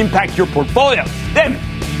 how it can impact your portfolio. Then,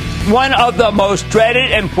 one of the most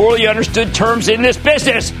dreaded and poorly understood terms in this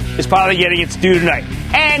business is finally getting its due tonight.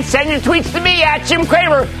 And send your tweets to me at Jim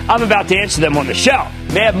Cramer. I'm about to answer them on the show.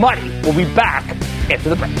 Mad Money will be back after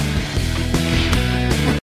the break.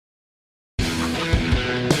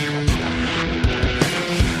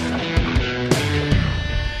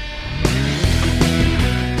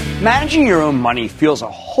 Managing your own money feels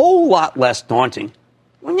a whole lot less daunting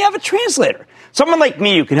when you have a translator. Someone like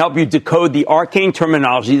me who can help you decode the arcane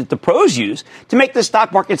terminology that the pros use to make the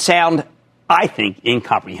stock market sound, I think,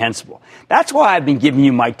 incomprehensible. That's why I've been giving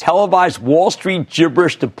you my televised Wall Street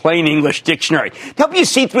gibberish to plain English dictionary to help you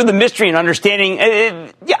see through the mystery and understanding.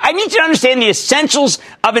 I need you to understand the essentials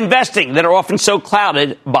of investing that are often so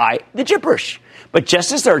clouded by the gibberish. But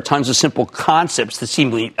just as there are tons of simple concepts that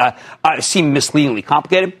seem misleadingly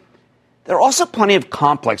complicated, there are also plenty of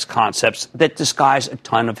complex concepts that disguise a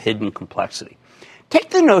ton of hidden complexity. Take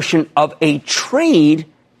the notion of a trade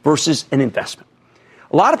versus an investment.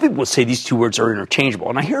 A lot of people would say these two words are interchangeable,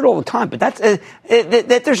 and I hear it all the time, but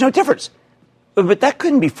that there's no difference. But that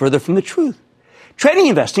couldn't be further from the truth. Trading and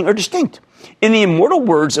investing are distinct. In the immortal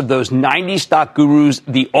words of those 90s stock gurus,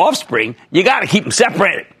 the offspring, you got to keep them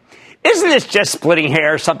separated. Isn't this just splitting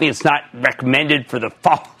hairs, something that's not recommended for the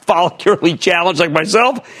follicularly challenged like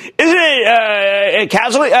myself? Isn't it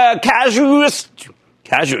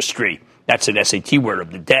casuistry? That's an SAT word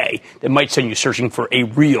of the day that might send you searching for a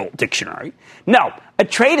real dictionary. No, a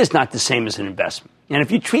trade is not the same as an investment. And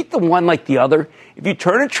if you treat the one like the other, if you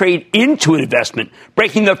turn a trade into an investment,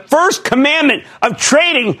 breaking the first commandment of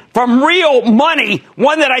trading from real money,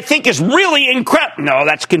 one that I think is really incredible. No,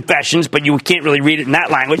 that's Confessions, but you can't really read it in that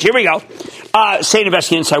language. Here we go. Say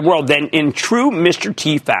Investing Inside World. Then in true Mr.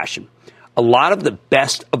 T fashion, a lot of the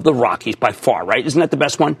best of the Rockies by far, right? Isn't that the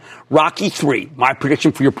best one? Rocky 3, my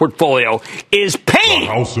prediction for your portfolio, is pain. The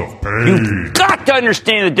House of Pain. You've got to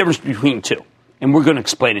understand the difference between the two, and we're going to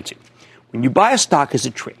explain it to you. When you buy a stock as a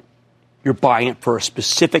trade, you're buying it for a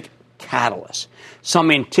specific catalyst, some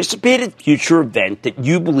anticipated future event that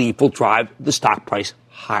you believe will drive the stock price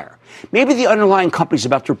higher. Maybe the underlying company is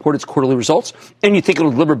about to report its quarterly results, and you think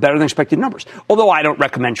it'll deliver better than expected numbers. Although I don't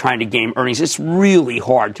recommend trying to game earnings. It's really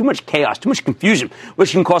hard. Too much chaos, too much confusion,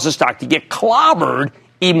 which can cause a stock to get clobbered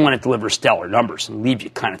even when it delivers stellar numbers and leave you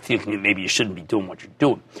kind of thinking that maybe you shouldn't be doing what you're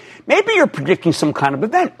doing. Maybe you're predicting some kind of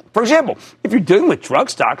event. For example, if you're dealing with drug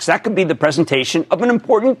stocks, that could be the presentation of an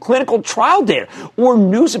important clinical trial data or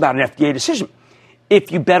news about an FDA decision.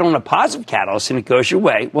 If you bet on a positive catalyst and it goes your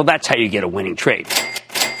way, well, that's how you get a winning trade.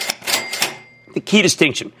 The key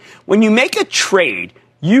distinction. When you make a trade,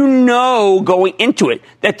 you know going into it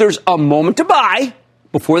that there's a moment to buy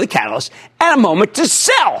before the catalyst and a moment to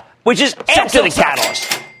sell, which is after the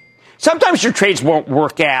catalyst. Sometimes your trades won't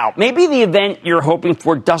work out. Maybe the event you're hoping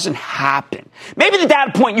for doesn't happen. Maybe the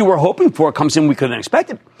data point you were hoping for comes in weaker than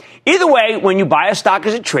expected. Either way, when you buy a stock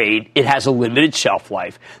as a trade, it has a limited shelf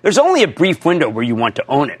life. There's only a brief window where you want to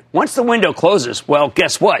own it. Once the window closes, well,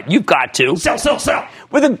 guess what? You've got to sell.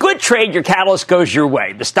 With a good trade, your catalyst goes your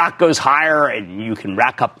way. The stock goes higher, and you can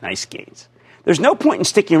rack up nice gains. There's no point in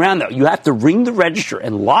sticking around, though. You have to ring the register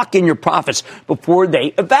and lock in your profits before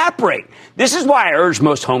they evaporate. This is why I urge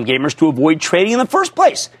most home gamers to avoid trading in the first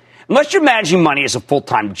place. Unless you're managing money as a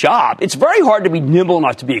full-time job, it's very hard to be nimble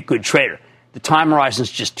enough to be a good trader. The time horizon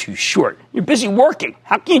is just too short. You're busy working.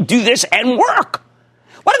 How can you do this and work?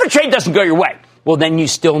 What if a trade doesn't go your way? Well, then you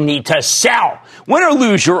still need to sell. Win or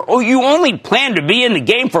lose, you only plan to be in the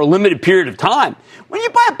game for a limited period of time. When you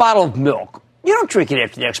buy a bottle of milk, you don't drink it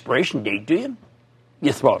after the expiration date, do you?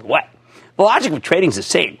 You throw it away. The logic of trading is the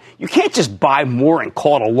same. You can't just buy more and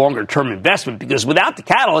call it a longer-term investment because without the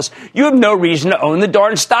catalyst, you have no reason to own the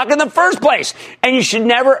darn stock in the first place. And you should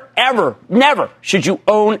never, ever, never should you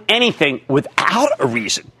own anything without a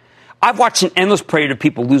reason. I've watched an endless parade of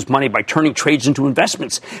people lose money by turning trades into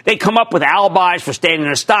investments. They come up with alibis for staying in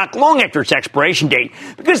a stock long after its expiration date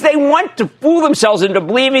because they want to fool themselves into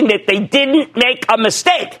believing that they didn't make a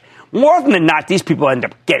mistake. More often than not, these people end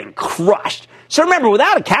up getting crushed. So remember,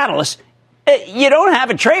 without a catalyst, you don't have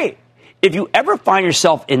a trade. If you ever find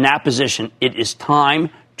yourself in that position, it is time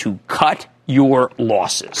to cut your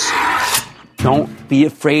losses. Don't be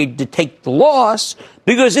afraid to take the loss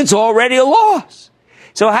because it's already a loss.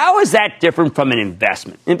 So how is that different from an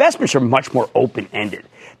investment? Investments are much more open-ended.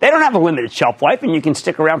 They don't have a limited shelf life, and you can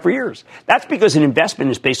stick around for years. That's because an investment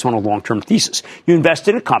is based on a long-term thesis. You invest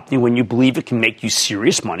in a company when you believe it can make you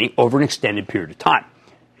serious money over an extended period of time.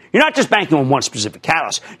 You're not just banking on one specific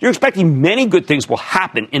catalyst. You're expecting many good things will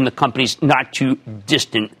happen in the company's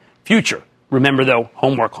not-too-distant future. Remember, though,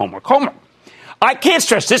 homework. I can't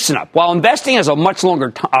stress this enough. While investing has a much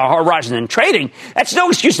longer horizon than trading, that's no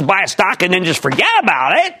excuse to buy a stock and then just forget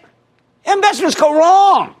about it. Investments go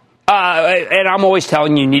wrong. And I'm always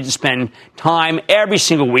telling you need to spend time every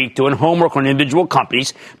single week doing homework on individual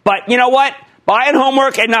companies. But you know what? Buying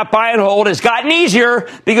homework and not buy and hold has gotten easier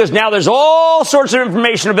because now there's all sorts of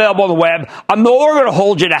information available on the web. I'm no longer going to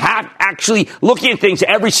hold you to actually looking at things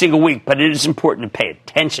every single week, but it is important to pay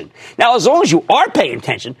attention. Now, as long as you are paying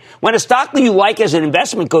attention, when a stock that you like as an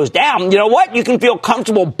investment goes down, you know what? You can feel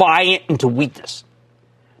comfortable buying it into weakness.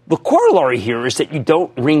 The corollary here is that you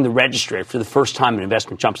don't ring the register after the first time an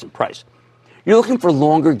investment jumps in price. You're looking for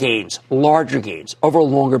longer gains, larger gains, over a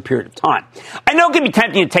longer period of time. I know it can be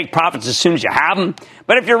tempting to take profits as soon as you have them,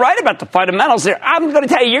 but if you're right about the fundamentals there, I'm going to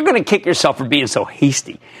tell you, you're going to kick yourself for being so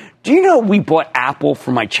hasty. Do you know we bought Apple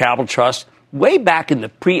for my charitable trust way back in the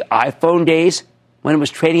pre-iPhone days when it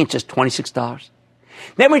was trading at just $26?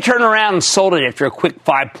 Then we turned around and sold it after a quick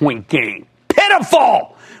 5-point gain.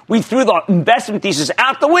 Pitiful! We threw the investment thesis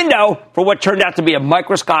out the window for what turned out to be a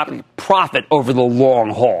microscopic profit over the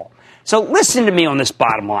long haul. So listen to me on this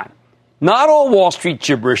bottom line. Not all Wall Street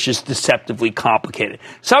gibberish is deceptively complicated.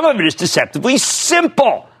 Some of it is deceptively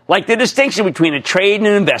simple, like the distinction between a trade and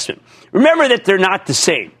an investment. Remember that they're not the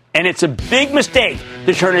same. And it's a big mistake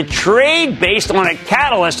to turn a trade based on a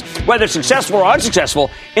catalyst, whether successful or unsuccessful,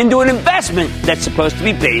 into an investment that's supposed to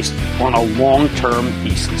be based on a long-term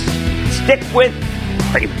thesis. Stick with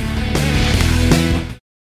Cramer.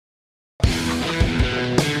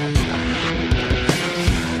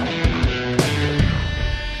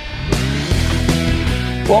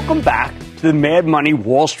 Welcome back to the Mad Money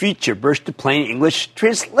Wall Street Gibberish to Plain English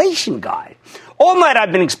Translation Guide. All night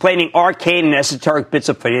I've been explaining arcane and esoteric bits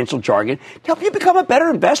of financial jargon to help you become a better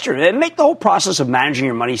investor and make the whole process of managing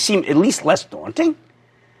your money seem at least less daunting.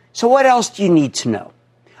 So what else do you need to know?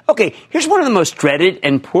 Okay, here's one of the most dreaded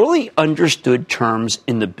and poorly understood terms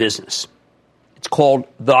in the business. It's called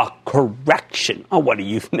the correction. Oh, what a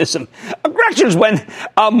euphemism. A correction is when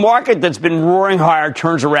a market that's been roaring higher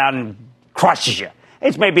turns around and crushes you.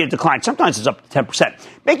 It's maybe a decline. Sometimes it's up to 10%.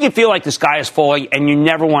 Make you feel like the sky is falling and you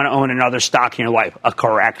never want to own another stock in your life. A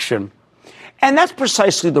correction. And that's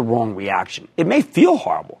precisely the wrong reaction. It may feel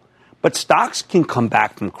horrible, but stocks can come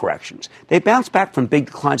back from corrections. They bounce back from big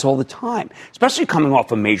declines all the time, especially coming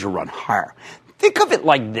off a major run higher. Think of it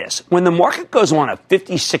like this. When the market goes on a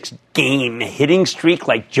 56-game hitting streak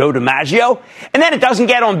like Joe DiMaggio, and then it doesn't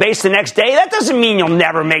get on base the next day, that doesn't mean you'll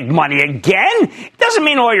never make money again. It doesn't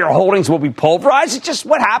mean all your holdings will be pulverized. It's just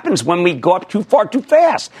what happens when we go up too far too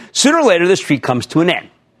fast. Sooner or later, the streak comes to an end.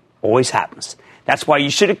 Always happens. That's why you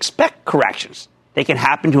should expect corrections. They can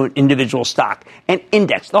happen to an individual stock, an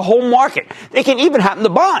index, the whole market. They can even happen to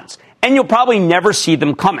bonds. And you'll probably never see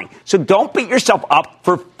them coming. So don't beat yourself up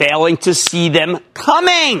for failing to see them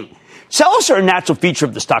coming. Sell-offs are a natural feature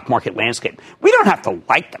of the stock market landscape. We don't have to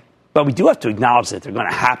like them, but we do have to acknowledge that they're going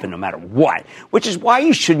to happen no matter what, which is why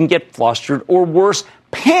you shouldn't get flustered or worse,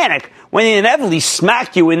 panic when they inevitably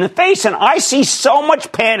smack you in the face. And I see so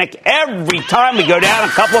much panic every time we go down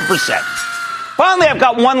a couple of percent. Finally, I've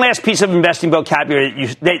got one last piece of investing vocabulary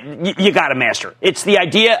that you got to master. It's the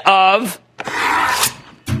idea of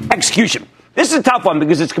execution. This is a tough one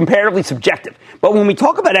because it's comparatively subjective. But when we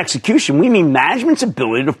talk about execution, we mean management's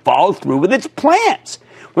ability to follow through with its plans.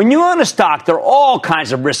 When you own a stock, there are all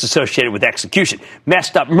kinds of risks associated with execution.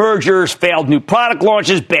 Messed up mergers, failed new product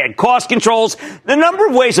launches, bad cost controls. The number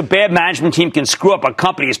of ways a bad management team can screw up a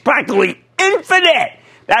company is practically infinite.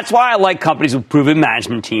 That's why I like companies with proven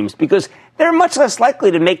management teams, because they're much less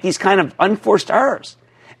likely to make these kind of unforced errors.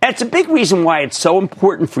 And it's a big reason why it's so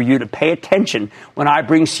important for you to pay attention when I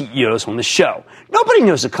bring CEOs on the show. Nobody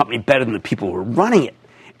knows a company better than the people who are running it.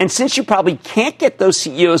 And since you probably can't get those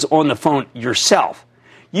CEOs on the phone yourself,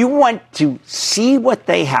 you want to see what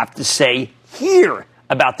they have to say here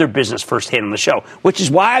about their business firsthand on the show, which is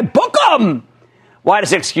why I book them. Why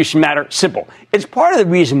does execution matter? Simple. It's part of the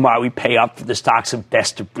reason why we pay up for the stocks of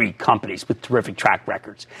best-of-breed companies with terrific track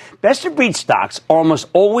records. Best-of-breed stocks are almost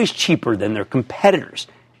always cheaper than their competitors,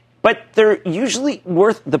 but they're usually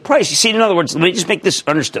worth the price. You see, in other words, let me just make this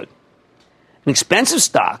understood. An expensive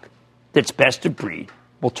stock that's best-of-breed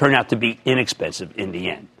will turn out to be inexpensive in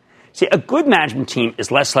the end. See, a good management team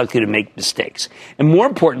is less likely to make mistakes, and more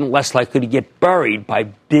important, less likely to get buried by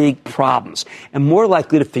big problems, and more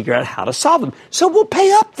likely to figure out how to solve them. So we'll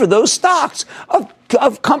pay up for those stocks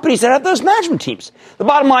of companies that have those management teams. The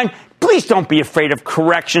bottom line, please don't be afraid of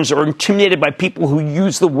corrections or intimidated by people who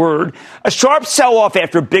use the word. A sharp sell-off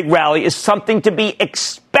after a big rally is something to be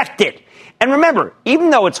expected. And remember, even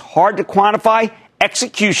though it's hard to quantify,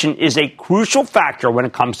 execution is a crucial factor when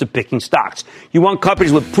it comes to picking stocks. You want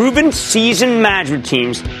companies with proven, seasoned management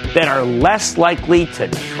teams that are less likely to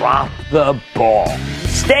drop the ball.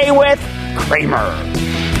 Stay with Cramer.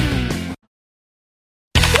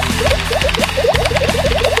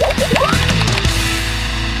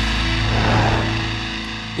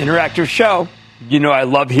 Interactive show. You know I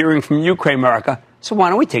love hearing from you, Cramerica. So why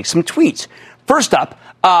don't we take some tweets? First up,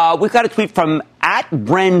 we've got a tweet from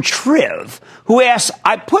 @BrenTriv, who asks,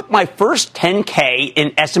 I put my first 10K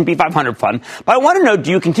in S&P 500 fund, but I want to know, do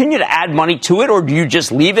you continue to add money to it, or do you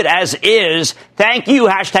just leave it as is? Thank you,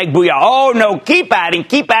 #Booyah. Oh, no, keep adding,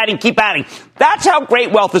 keep adding, keep adding. That's how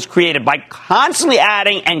great wealth is created, by constantly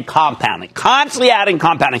adding and compounding. Constantly adding,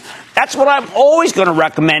 compounding. That's what I'm always going to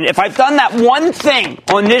recommend. If I've done that one thing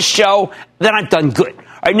on this show, then I've done good.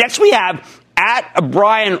 All right, next we have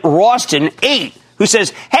 @Brian Ralston 8. Who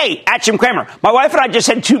says, hey, @Jim Cramer, my wife and I just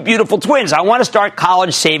had 2 beautiful twins. I want to start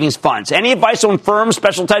college savings funds. Any advice on firms,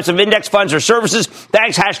 special types of index funds or services?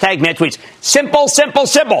 Thanks, #MadTweets. Simple, simple,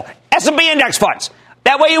 simple. S&P index funds.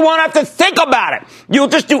 That way you won't have to think about it. You'll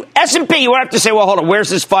just do S&P. You won't have to say, well, hold on,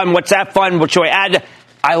 where's this fund? What's that fund? What should I add?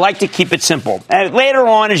 I like to keep it simple. And later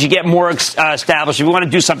on, as you get more established, if you want to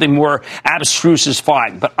do something more abstruse is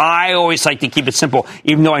fine. But I always like to keep it simple,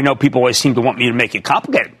 even though I know people always seem to want me to make it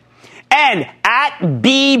complicated. And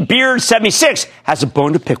 @BBeard76 has a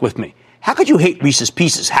bone to pick with me. How could you hate Reese's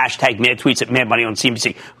Pieces? #MadTweets at Mad Money on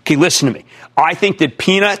CNBC. Okay, listen to me. I think that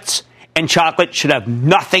peanuts and chocolate should have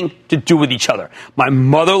nothing to do with each other. My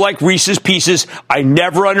mother liked Reese's Pieces. I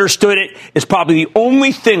never understood it. It's probably the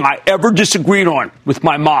only thing I ever disagreed on with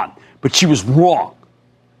my mom. But she was wrong.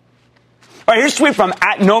 All right, here's a tweet from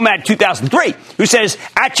 @Nomad2003, who says,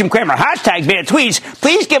 @Jim Cramer, #MadTweets,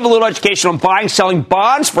 please give a little education on buying, selling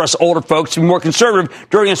bonds for us older folks to be more conservative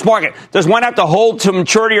during this market. Does one have to hold to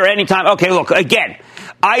maturity or any time? Okay, look, again,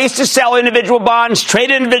 I used to sell individual bonds, trade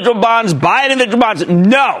individual bonds, buy individual bonds.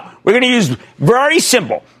 No, we're going to use very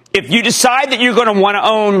simple. If you decide that you're going to want to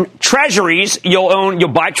own treasuries, you'll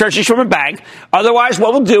buy treasuries from a bank. Otherwise,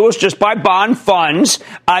 what we'll do is just buy bond funds.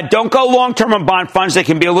 Don't go long-term on bond funds. They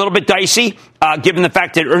can be a little bit dicey, given the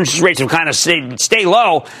fact that interest rates have kind of stay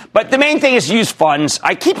low. But the main thing is use funds.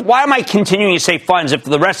 Why am I continuing to say funds if for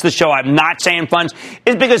the rest of the show I'm not saying funds?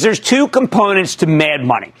 Is because there's 2 components to Mad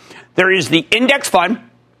Money. There is the index fund,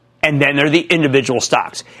 and then there are the individual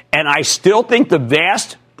stocks. And I still think the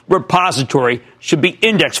vast repository should be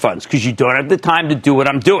index funds, because you don't have the time to do what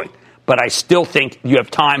I'm doing. But I still think you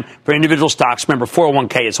have time for individual stocks. Remember,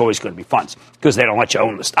 401k is always going to be funds, because they don't let you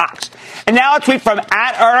own the stocks. And now a tweet from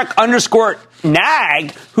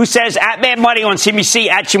 @Eric_Nag, who says, @Mad Money on CNBC,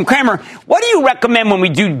 @Jim Cramer, what do you recommend when we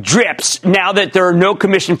do drips now that there are no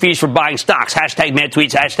commission fees for buying stocks?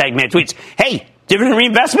 #MadTweets, #MadTweets. Hey, dividend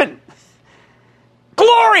reinvestment?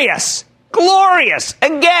 Glorious! Glorious.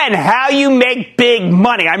 Again, how you make big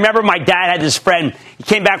money. I remember my dad had this friend. He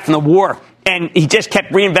came back from the war, and he just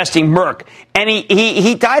kept reinvesting Merck. And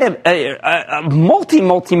he died a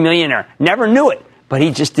multi-millionaire. Never knew it. But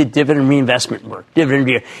he just did dividend reinvestment work,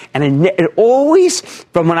 dividend. And it always,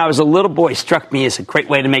 from when I was a little boy, struck me as a great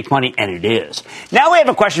way to make money, and it is. Now we have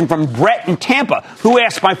a question from Brett in Tampa, who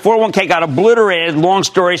asked, my 401k got obliterated, long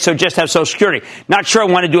story, so just have Social Security. Not sure I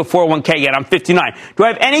want to do a 401k yet. I'm 59. Do I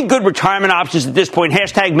have any good retirement options at this point?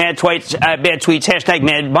 #MadTweets,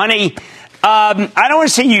 #Mad Money. I don't want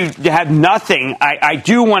to say you have nothing. I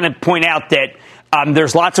do want to point out that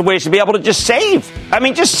there's lots of ways to be able to just save. I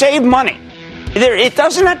mean, just save money. It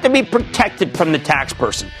doesn't have to be protected from the tax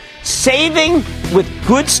person. Saving with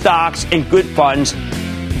good stocks and good funds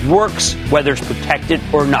works whether it's protected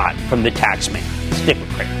or not from the tax man. Stick with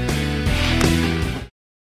Cramer.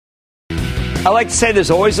 I like to say there's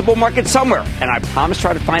always a bull market somewhere, and I promise to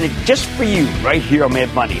try to find it just for you right here on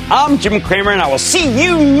Mad Money. I'm Jim Cramer, and I will see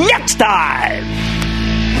you next time.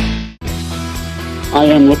 I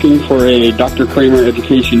am looking for a Dr. Cramer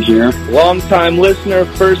education here. Long-time listener,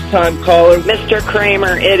 first-time caller. Mr.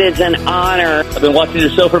 Cramer, it is an honor. I've been watching your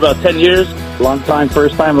show for about 10 years. Long time,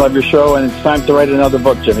 first time, love your show, and it's time to write another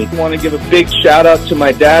book, Jimmy. I want to give a big shout-out to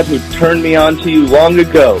my dad who turned me on to you long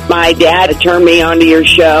ago. My dad turned me on to your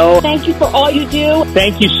show. Thank you for all you do.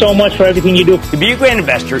 Thank you so much for everything you do. To be a great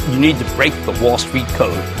investor, you need to break the Wall Street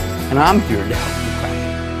code, and I'm here to help you.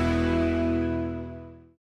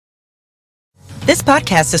 This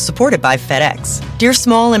podcast is supported by FedEx. Dear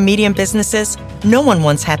small and medium businesses, no one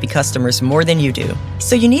wants happy customers more than you do.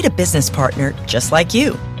 So you need a business partner just like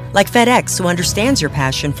you. Like FedEx, who understands your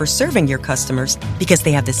passion for serving your customers because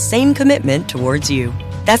they have the same commitment towards you.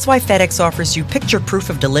 That's why FedEx offers you picture proof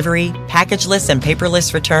of delivery, packageless and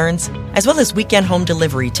paperless returns, as well as weekend home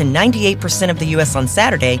delivery to 98% of the U.S. on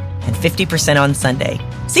Saturday and 50% on Sunday.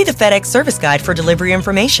 See the FedEx service guide for delivery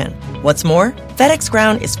information. What's more, FedEx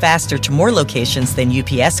Ground is faster to more locations than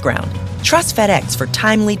UPS Ground. Trust FedEx for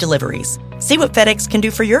timely deliveries. See what FedEx can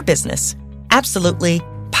do for your business. Absolutely,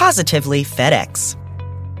 positively FedEx.